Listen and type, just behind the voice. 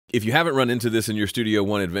If you haven't run into this in your Studio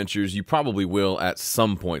One adventures, you probably will at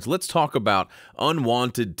some point. Let's talk about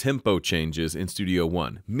unwanted tempo changes in Studio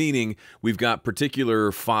One, meaning we've got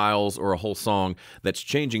particular files or a whole song that's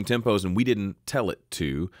changing tempos and we didn't tell it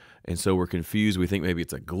to, and so we're confused. We think maybe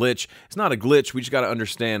it's a glitch. It's not a glitch. We just got to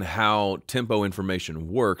understand how tempo information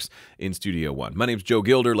works in Studio One. My name's Joe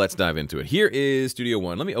Gilder. Let's dive into it. Here is Studio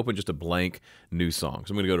One. Let me open just a blank new song.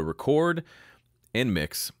 So I'm going to go to Record and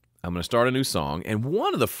Mix. I'm going to start a new song, and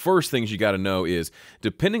one of the first things you got to know is,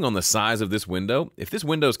 depending on the size of this window, if this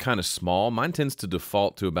window is kind of small, mine tends to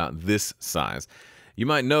default to about this size. You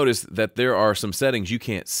might notice that there are some settings you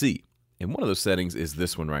can't see, and one of those settings is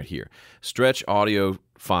this one right here, Stretch Audio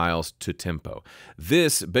Files to Tempo.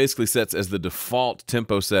 This basically sets as the default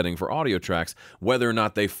tempo setting for audio tracks, whether or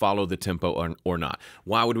not they follow the tempo or not.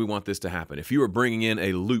 Why would we want this to happen? If you were bringing in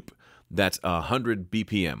a loop that's 100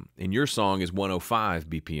 BPM, and your song is 105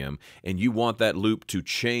 BPM, and you want that loop to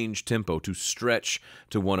change tempo, to stretch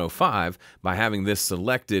to 105, by having this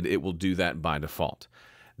selected, it will do that by default.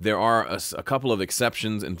 There are a couple of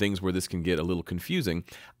exceptions and things where this can get a little confusing.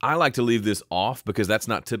 I like to leave this off because that's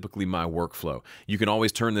not typically my workflow. You can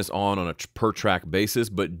always turn this on a per track basis,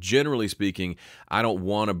 but generally speaking, I don't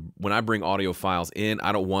want to, when I bring audio files in,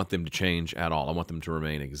 I don't want them to change at all. I want them to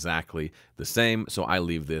remain exactly the same, so I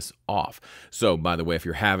leave this off. So, by the way, if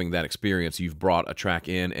you're having that experience, you've brought a track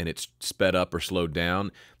in and it's sped up or slowed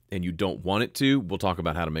down and you don't want it to, we'll talk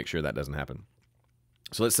about how to make sure that doesn't happen.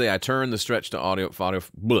 So let's say I turn the stretch audio files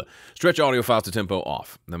to tempo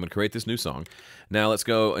off. And I'm going to create this new song. Now let's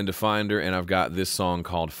go into Finder, and I've got this song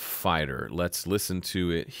called Fighter. Let's listen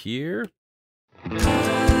to it here.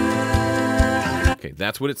 Okay,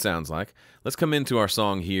 that's what it sounds like. Let's come into our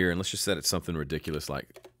song here, and let's just set it something ridiculous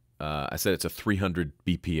like, I said it's a 300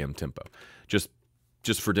 BPM tempo, just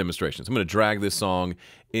for demonstrations. I'm going to drag this song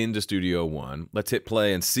into Studio One. Let's hit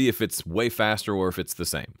play and see if it's way faster or if it's the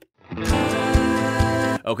same.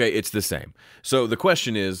 Okay, it's the same. So the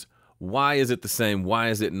question is, why is it the same? Why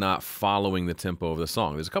is it not following the tempo of the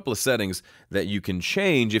song? There's a couple of settings that you can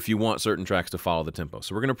change if you want certain tracks to follow the tempo.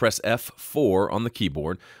 So we're going to press F4 on the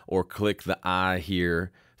keyboard, or click the I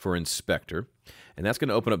here for Inspector. And that's going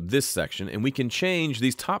to open up this section, and we can change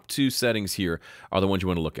these top two settings here are the ones you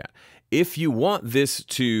want to look at. If you want this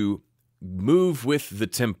to move with the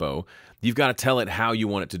tempo, you've got to tell it how you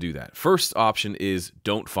want it to do that. First option is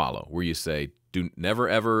don't follow, where you say do never,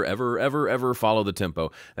 ever, ever, ever, ever follow the tempo.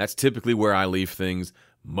 That's typically where I leave things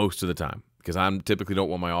most of the time, because I typically don't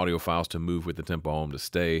want my audio files to move with the tempo. I want them to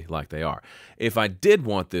stay like they are. If I did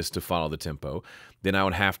want this to follow the tempo, then I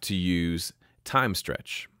would have to use time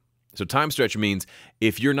stretch. So time stretch means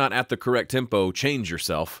if you're not at the correct tempo, change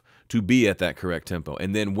yourself to be at that correct tempo.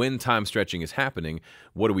 And then when time stretching is happening,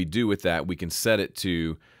 what do we do with that? We can set it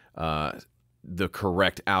to the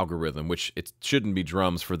correct algorithm, which it shouldn't be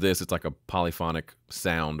drums for this. It's like a polyphonic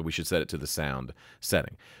sound. We should set it to the sound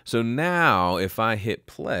setting. So now if I hit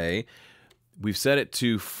play, we've set it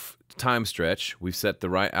to time stretch. We've set the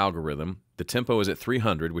right algorithm. The tempo is at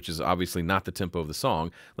 300, which is obviously not the tempo of the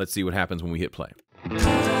song. Let's see what happens when we hit play.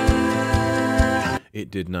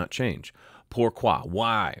 It did not change. Pourquoi?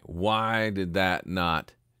 Why? Why did that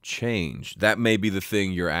not change? That may be the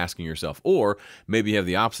thing you're asking yourself. Or maybe you have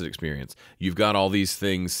the opposite experience. You've got all these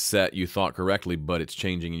things set you thought correctly, but it's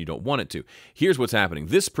changing and you don't want it to. Here's what's happening.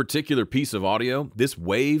 This particular piece of audio, this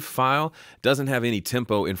wave file, doesn't have any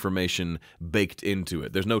tempo information baked into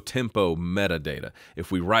it. There's no tempo metadata.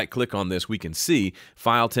 If we right-click on this, we can see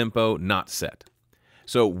file tempo not set.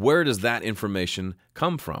 So where does that information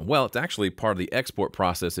come from? Well, it's actually part of the export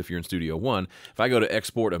process if you're in Studio One. If I go to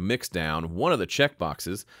export a mixdown, one of the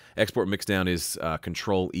checkboxes, export mixdown is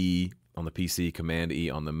Control-E on the PC, Command-E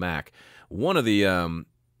on the Mac. One of the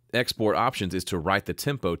export options is to write the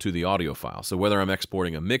tempo to the audio file. So whether I'm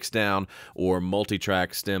exporting a mixdown or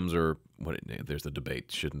multi-track stems, or there's the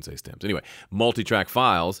debate, shouldn't say stems. Anyway, multi-track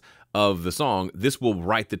files of the song, this will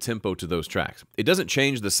write the tempo to those tracks. It doesn't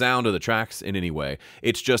change the sound of the tracks in any way.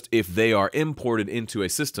 It's just if they are imported into a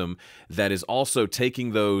system that is also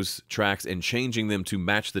taking those tracks and changing them to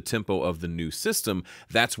match the tempo of the new system,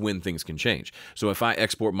 that's when things can change. So if I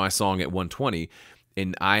export my song at 120,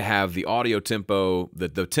 and I have the audio tempo, the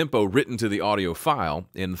tempo written to the audio file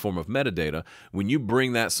in the form of metadata, when you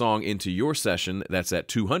bring that song into your session that's at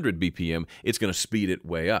 200 BPM, it's going to speed it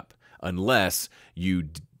way up, unless you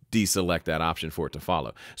deselect that option for it to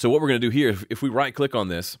follow. So what we're going to do here, if we right-click on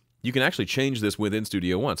this, you can actually change this within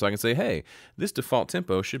Studio One. So I can say, hey, this default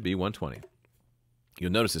tempo should be 120.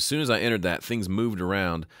 You'll notice as soon as I entered that, things moved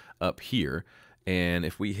around up here. And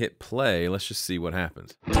if we hit play, let's just see what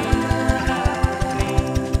happens.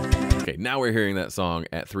 Okay, now we're hearing that song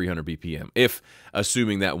at 300 BPM, if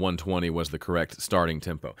assuming that 120 was the correct starting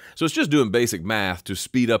tempo. So it's just doing basic math to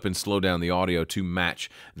speed up and slow down the audio to match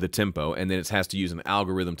the tempo, and then it has to use an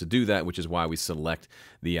algorithm to do that, which is why we select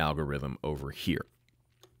the algorithm over here.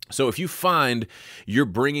 So if you find you're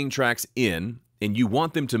bringing tracks in and you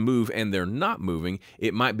want them to move and they're not moving,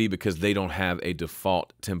 it might be because they don't have a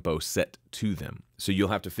default tempo set to them. So you'll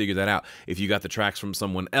have to figure that out. If you got the tracks from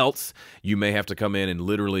someone else, you may have to come in and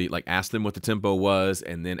literally like ask them what the tempo was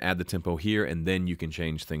and then add the tempo here, and then you can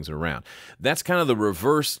change things around. That's kind of the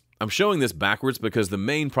reverse. I'm showing this backwards because the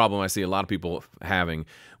main problem I see a lot of people having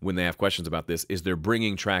when they have questions about this is they're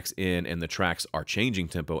bringing tracks in and the tracks are changing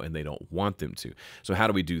tempo and they don't want them to. So how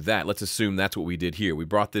do we do that? Let's assume that's what we did here. We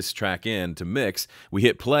brought this track in to mix, we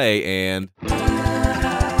hit play, and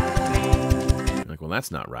like, well,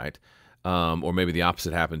 that's not right. Or maybe the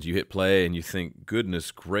opposite happens. You hit play and you think,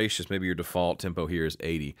 goodness gracious, maybe your default tempo here is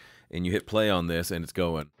 80. And you hit play on this and it's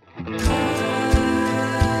going.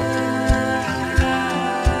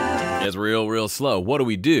 It's real slow. What do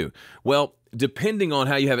we do? Well, depending on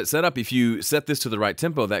how you have it set up, if you set this to the right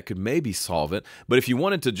tempo, that could maybe solve it. But if you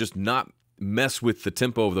wanted to just not mess with the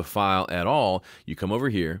tempo of the file at all, you come over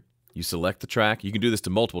here, you select the track. You can do this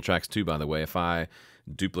to multiple tracks too, by the way. If I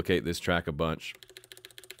duplicate this track a bunch,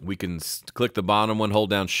 we can click the bottom one, hold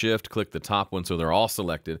down Shift, click the top one so they're all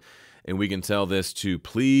selected, and we can tell this to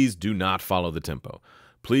please do not follow the tempo.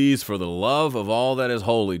 Please, for the love of all that is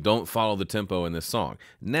holy, don't follow the tempo in this song.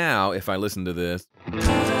 Now, if I listen to this,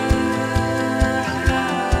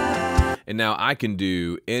 and now I can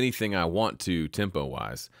do anything I want to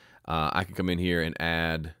tempo-wise. I can come in here and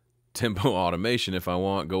add tempo automation if I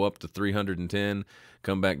want, go up to 310,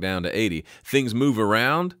 come back down to 80. Things move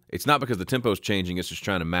around. It's not because the tempo's changing, it's just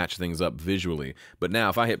trying to match things up visually. But now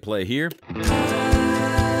if I hit play here,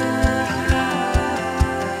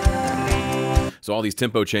 so all these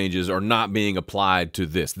tempo changes are not being applied to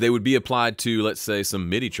this. They would be applied to, let's say, some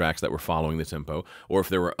MIDI tracks that were following the tempo, or if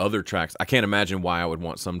there were other tracks. I can't imagine why I would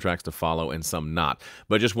want some tracks to follow and some not.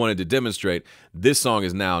 But I just wanted to demonstrate this song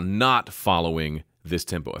is now not following this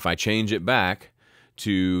tempo. If I change it back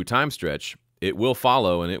to time stretch, it will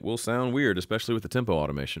follow and it will sound weird, especially with the tempo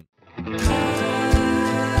automation.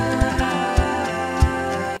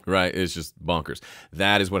 Right, it's just bonkers.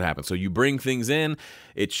 That is what happens. So you bring things in,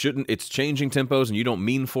 it's changing tempos and you don't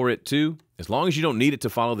mean for it to. As long as you don't need it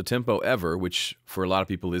to follow the tempo ever, which for a lot of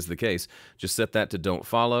people is the case, just set that to don't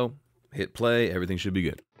follow, hit play, everything should be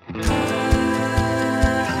good.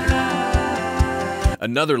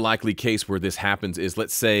 Another likely case where this happens is,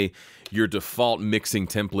 let's say your default mixing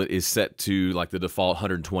template is set to like the default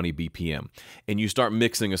 120 BPM, and you start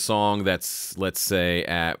mixing a song that's, let's say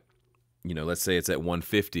at, let's say it's at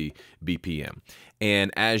 150 BPM. And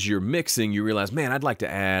as you're mixing, you realize, man, I'd like to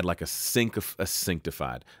add like a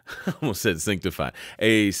sanctified, I almost said sanctified,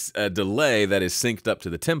 a delay that is synced up to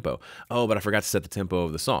the tempo. Oh, but I forgot to set the tempo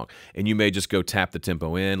of the song. And you may just go tap the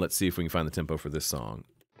tempo in. Let's see if we can find the tempo for this song.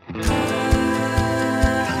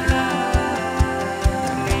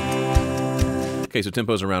 Okay, so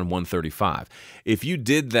tempo's around 135. If you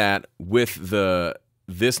did that with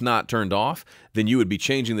this not turned off, then you would be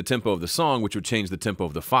changing the tempo of the song, which would change the tempo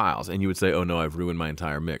of the files. And you would say, oh no, I've ruined my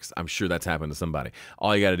entire mix. I'm sure that's happened to somebody.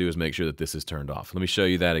 All you got to do is make sure that this is turned off. Let me show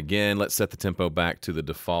you that again. Let's set the tempo back to the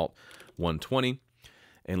default 120.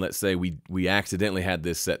 And let's say we accidentally had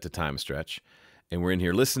this set to time stretch. And we're in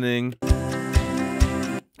here listening.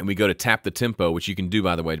 And we go to tap the tempo, which you can do,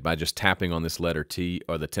 by the way, by just tapping on this letter T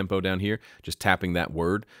or the tempo down here, just tapping that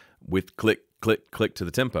word with click, click, click to the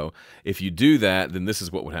tempo. If you do that, then this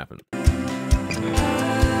is what would happen.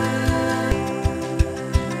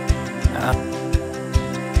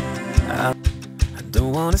 I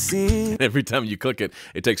don't want to see. Every time you click it,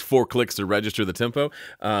 it takes 4 clicks to register the tempo.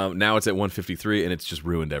 Now it's at 153 and it's just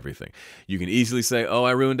ruined everything. You can easily say, oh,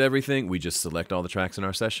 I ruined everything. We just select all the tracks in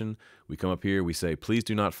our session. We come up here, we say, please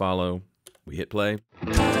do not follow. We hit play. I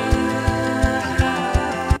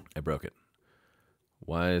broke it.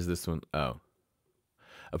 Why is this one? Oh.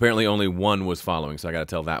 Apparently only one was following, so I got to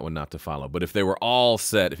tell that one not to follow. But if they were all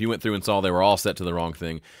set, if you went through and saw they were all set to the wrong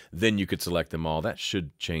thing, then you could select them all. That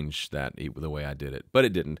should change that the way I did it, but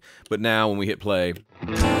it didn't. But now when we hit play,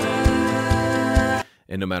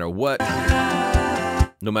 and no matter what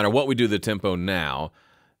we do to the tempo now,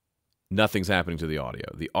 nothing's happening to the audio.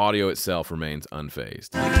 The audio itself remains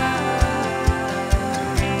unfazed.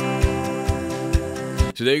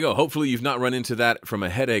 So there you go. Hopefully you've not run into that from a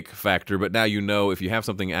headache factor, but now you know if you have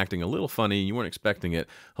something acting a little funny and you weren't expecting it,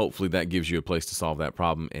 hopefully that gives you a place to solve that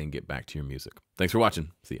problem and get back to your music. Thanks for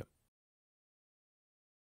watching. See ya.